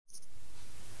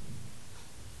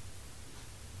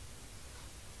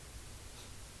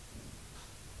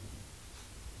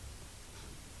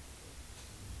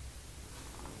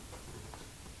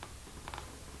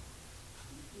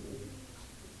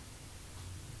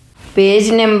Page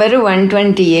number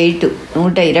 128,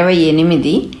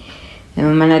 128.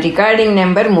 మన recording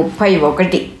number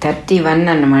 31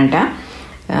 అన్నమాట.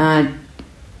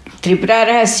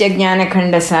 త్రిపురారహస్య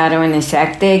జ్ఞానఖండ సారం అనే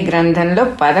శాక్తేయ గ్రంథంలో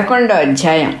 11వ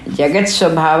అధ్యాయం జగత్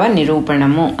స్వభావ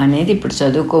నిరూపణము అనేది ఇప్పుడు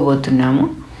చదువుకోబోతున్నాము.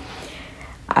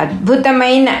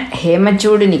 అద్భుతమైన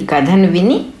హేమచూడుని కథను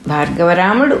విని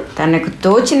భార్గవరాముడు తనకు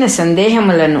తోచిన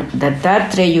సందేహములను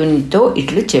దత్తాత్రేయునితో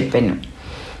ఇట్లు చెప్పెను.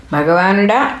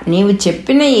 భగవానుడా, నీవు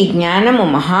చెప్పిన ఈ జ్ఞానము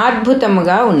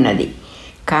మహాద్భుతముగా ఉన్నది.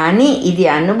 కానీ ఇది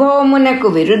అనుభవమునకు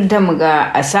విరుద్ధముగా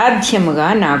అసాధ్యముగా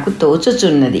నాకు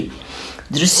తోచుచున్నది.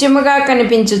 దృశ్యముగా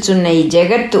కనిపించుచున్న ఈ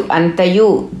జగత్తు అంతయు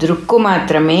దృక్కు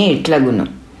మాత్రమే ఇట్లగును.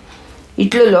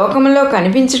 ఇట్లు లోకములో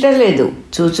కనిపించటలేదు.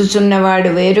 చూచుచున్నవాడు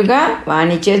వేరుగా,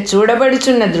 వానిచే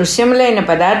చూడబడుచున్న దృశ్యములైన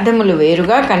పదార్థములు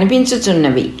వేరుగా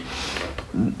కనిపించుచున్నవి.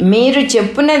 మీరు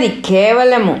చెప్పున్నది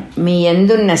కేవలము మీ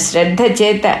యందున్న శ్రద్ధ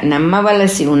చేత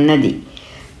నమ్మవలసి ఉన్నది.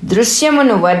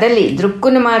 దృశ్యమును వదలి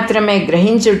దృక్కును మాత్రమే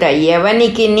గ్రహించుట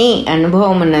ఎవనికి నీ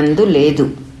అనుభవమునందు లేదు.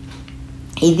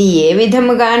 ఇది ఏ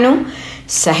విధముగాను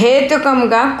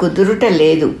సహేతుకముగా కుదురుట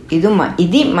లేదు.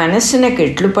 ఇది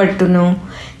మనస్సునకెట్లు పట్టును?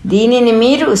 దీనిని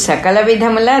మీరు సకల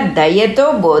విధముల దయతో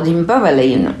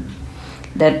బోధింపవలయును.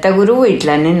 దత్తగురువు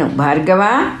ఇట్లనెను. భార్గవ,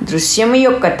 దృశ్యము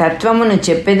యొక్క తత్వమును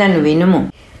చెప్పెదను వినుము.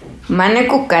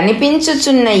 మనకు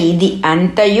కనిపించుచున్న ఇది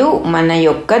అంతయు మన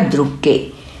యొక్క దృక్కే,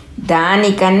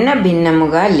 దానికన్నా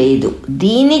భిన్నముగా లేదు.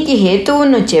 దీనికి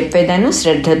హేతువును చెప్పెదను,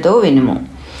 శ్రద్ధతో వినుము.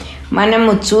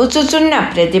 మనము చూచుచున్న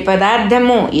ప్రతి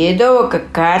పదార్థము ఏదో ఒక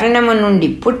కారణము నుండి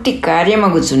పుట్టి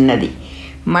కార్యమగుచున్నది.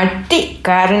 మట్టి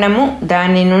కారణము,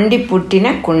 దాని నుండి పుట్టిన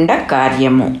కుండ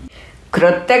కార్యము.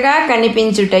 క్రొత్తగా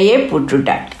కనిపించుటయే పుట్టుట.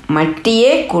 మట్టియే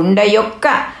కుండ యొక్క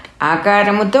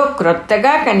ఆకారముతో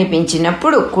క్రొత్తగా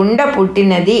కనిపించినప్పుడు కుండ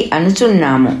పుట్టినది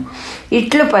అనుచున్నాము.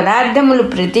 ఇట్లు పదార్థములు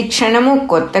ప్రతి క్షణము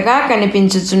కొత్తగా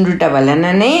కనిపించుచుండుట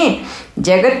వలననే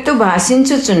జగత్తు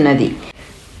భాషించుచున్నది.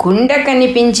 కుండ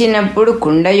కనిపించినప్పుడు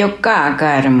కుండ యొక్క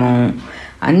ఆకారము,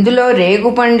 అందులో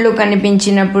రేగుపండ్లు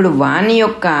కనిపించినప్పుడు వాని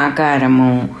యొక్క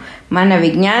ఆకారము మన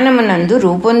విజ్ఞానమునందు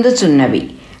రూపొందుచున్నవి.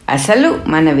 అసలు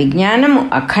మన విజ్ఞానము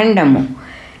అఖండము,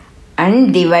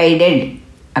 అన్డివైడెడ్,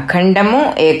 అఖండము,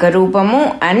 ఏకరూపము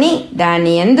అని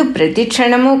దాని యందు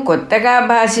ప్రతిక్షణము కొత్తగా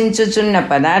భాషించుచున్న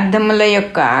పదార్థముల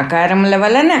యొక్క ఆకారముల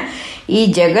వలన ఈ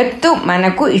జగత్తు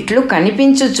మనకు ఇట్లు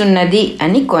కనిపించుచున్నది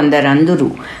అని కొందరందురు.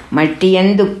 మట్టి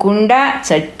యందు కుండ,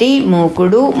 చట్టి,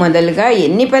 మూకుడు మొదలుగా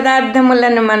ఎన్ని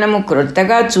పదార్థములను మనము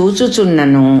క్రొత్తగా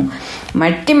చూచుచున్నను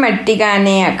మట్టి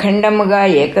మట్టిగానే అఖండముగా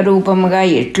ఏకరూపముగా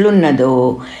ఎట్లున్నదో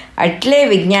అట్లే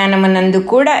విజ్ఞానమునందు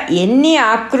కూడా ఎన్ని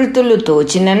ఆకృతులు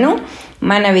తోచినను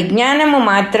మన విజ్ఞానము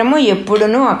మాత్రము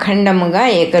ఎప్పుడునూ అఖండముగా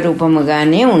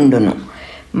ఏకరూపముగానే ఉండును.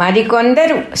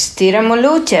 మరికొందరు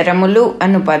స్థిరములు, చరములు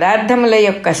అను పదార్థముల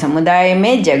యొక్క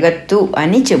సముదాయమే జగత్తు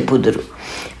అని చెప్పుదురు.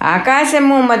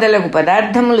 ఆకాశము మొదలగు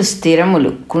పదార్థములు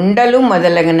స్థిరములు, కుండలు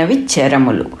మొదలగునవి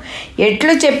చరములు.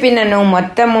 ఎట్లు చెప్పినను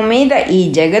మొత్తము మీద ఈ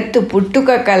జగత్తు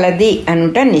పుట్టుక కలది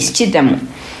అనుట నిశ్చితము.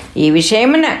 ఈ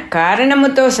విషయమున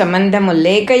కారణముతో సంబంధము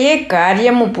లేకయే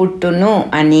కార్యము పుట్టును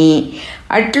అని,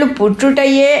 అట్లు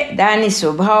పుట్టుటయే దాని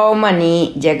స్వభావమని,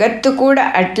 జగత్తు కూడా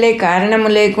అట్లే కారణము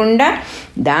లేకుండా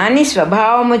దాని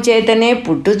స్వభావము చేతనే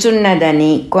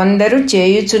పుట్టుచున్నదని కొందరు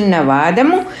చేయుచున్న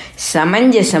వాదము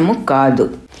సమంజసము కాదు.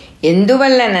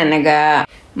 ఎందువల్లననగా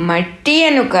మట్టి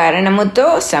అను కారణముతో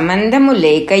సంబంధము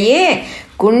లేకయే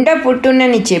కుండ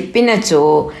పుట్టునని చెప్పినచో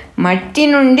మట్టి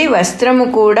నుండి వస్త్రము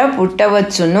కూడా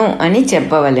పుట్టవచ్చును అని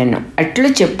చెప్పవలెను. అట్లు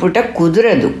చెప్పుట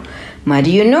కుదురదు.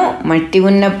 మరియును మట్టి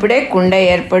ఉన్నప్పుడే కుండ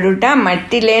ఏర్పడుట,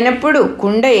 మట్టి లేనప్పుడు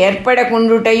కుండ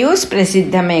ఏర్పడకుండుటయు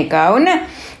ప్రసిద్ధమే. కావున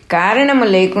కారణము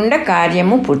లేకుండా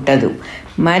కార్యము పుట్టదు.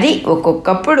 మరి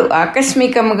ఒక్కొక్కప్పుడు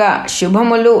ఆకస్మికముగా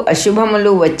శుభములు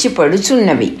అశుభములు వచ్చి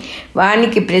పడుచున్నవి.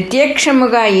 వానికి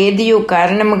ప్రత్యక్షముగా ఏదియూ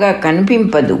కారణముగా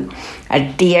కనిపింపదు.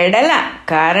 అట్టి ఎడల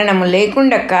కారణము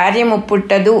లేకుండా కార్యము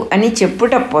పుట్టదు అని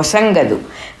చెప్పుట పొసంగదు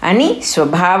అని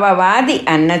స్వభావవాది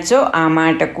అన్నచో ఆ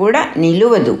మాట కూడా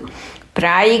నిలువదు.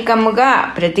 ప్రాయికముగా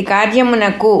ప్రతి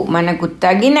కార్యమునకు మనకు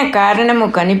తగిన కారణము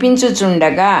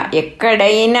కనిపించుచుండగా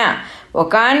ఎక్కడైనా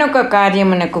ఒకానొక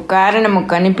కార్యమునకు కారణము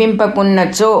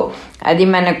కనిపింపకున్నచో అది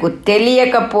మనకు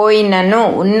తెలియకపోయినను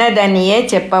ఉన్నదనియే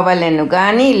చెప్పవలెను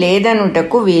గాని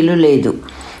లేదనుటకు వీలు లేదు.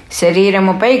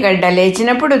 శరీరముపై గడ్డ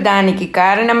లేచినప్పుడు దానికి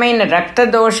కారణమైన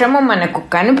రక్తదోషము మనకు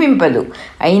కనిపింపదు.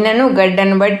 అయినను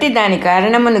గడ్డను బట్టి దాని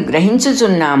కారణమును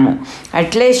గ్రహించుచున్నాము.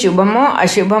 అట్లే శుభమో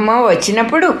అశుభమో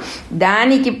వచ్చినప్పుడు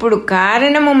దానికిప్పుడు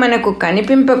కారణము మనకు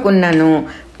కనిపింపకున్నను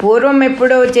పూర్వం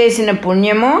ఎప్పుడో చేసిన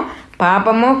పుణ్యమో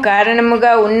పాపమో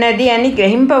కారణముగా ఉన్నది అని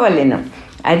గ్రహింపవలెను.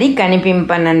 అది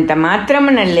కనిపింపనంత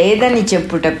మాత్రమున లేదని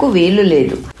చెప్పుటకు వీలు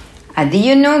లేదు.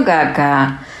 అదియునుగాక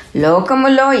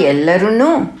లోకములో ఎల్లరునూ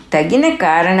తగిన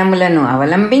కారణములను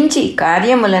అవలంబించి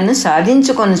కార్యములను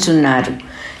సాధించుకొనుచున్నారు.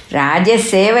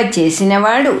 రాజసేవ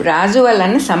చేసినవాడు రాజు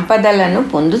వలన సంపదలను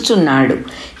పొందుచున్నాడు.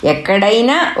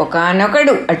 ఎక్కడైనా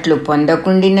ఒకానొకడు అట్లు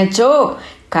పొందకుండినచో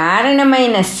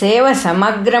కారణమైన సేవ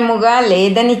సమగ్రముగా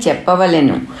లేదని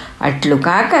చెప్పవలెను. అట్లు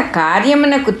కాక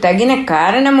కార్యమునకు తగిన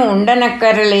కారణము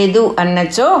ఉండనక్కరలేదు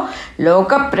అన్నచో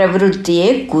లోక ప్రవృత్తియే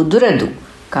కుదురదు.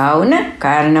 కావున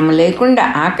కారణము లేకుండా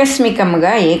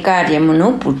ఆకస్మికముగా ఏ కార్యమును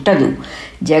పుట్టదు.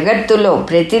 జగత్తులో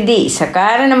ప్రతిదీ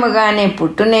సకారణముగానే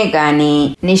పుట్టునే గాని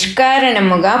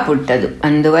నిష్కారణముగా పుట్టదు.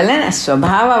 అందువలన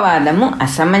స్వభావవాదము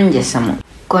అసమంజసము.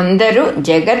 కొందరు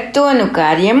జగత్తు అను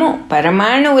కార్యము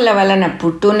పరమాణువుల వలన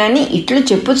పుట్టునని ఇట్లు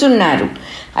చెప్పుచున్నారు.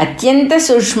 అత్యంత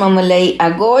సూక్ష్మములై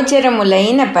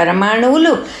అగోచరములైన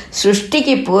పరమాణువులు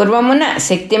సృష్టికి పూర్వమున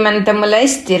శక్తిమంతములై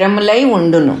స్థిరములై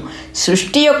ఉండును.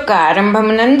 సృష్టి యొక్క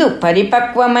ఆరంభమునందు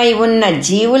పరిపక్వమై ఉన్న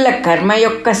జీవుల కర్మ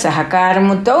యొక్క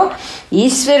సహకారముతో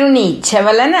ఈశ్వరుని ఇచ్ఛ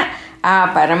వలన ఆ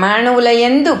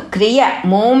పరమాణువులయందు క్రియ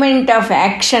మూమెంట్ ఆఫ్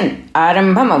యాక్షన్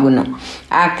ఆరంభమగును.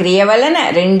 ఆ క్రియ వలన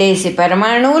 2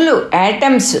 పరమాణువులు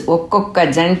యాటమ్స్ ఒక్కొక్క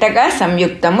జంటగా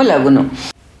సంయుక్తములగును.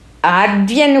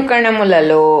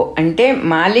 ఆద్యనుకణములలో అంటే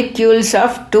మాలిక్యూల్స్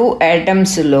ఆఫ్ 2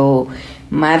 యాటమ్స్లో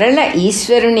మరల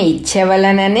ఈశ్వరుని ఇచ్ఛ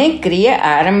వలననే క్రియ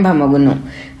ఆరంభమగును.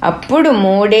 అప్పుడు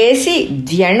 3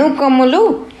 ద్వ్యణుకములు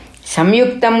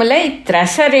సంయుక్తములై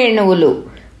త్రసరేణువులు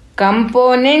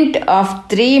component of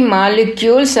 3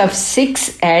 molecules of 6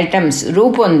 atoms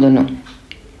రూపొందును.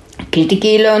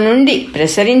 కిటికీలో నుండి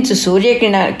ప్రసరించు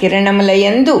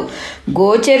సూర్యకిరణములయందు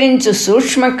గోచరించు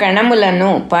సూక్ష్మ కణములను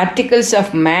పార్టికల్స్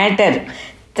ఆఫ్ మ్యాటర్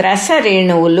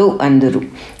త్రసరేణువులు అందురు.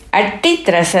 అట్టి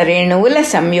త్రసరేణువుల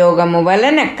సంయోగము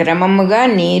వలన క్రమముగా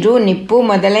నీరు, నిప్పు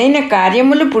మొదలైన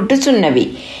కార్యములు పుట్టుచున్నవి.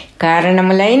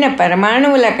 కారణములైన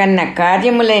పరమాణువుల కన్నా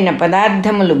కార్యములైన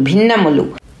పదార్థములు భిన్నములు.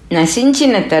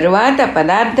 నశించిన తరువాత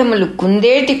పదార్థములు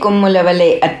కుందేటి కొమ్ముల వలె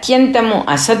అత్యంతము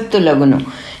అసత్తులగును.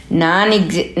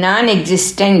 Non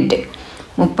existent.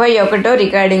 31వ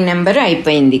రికార్డింగ్ నెంబర్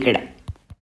అయిపోయింది ఇక్కడ.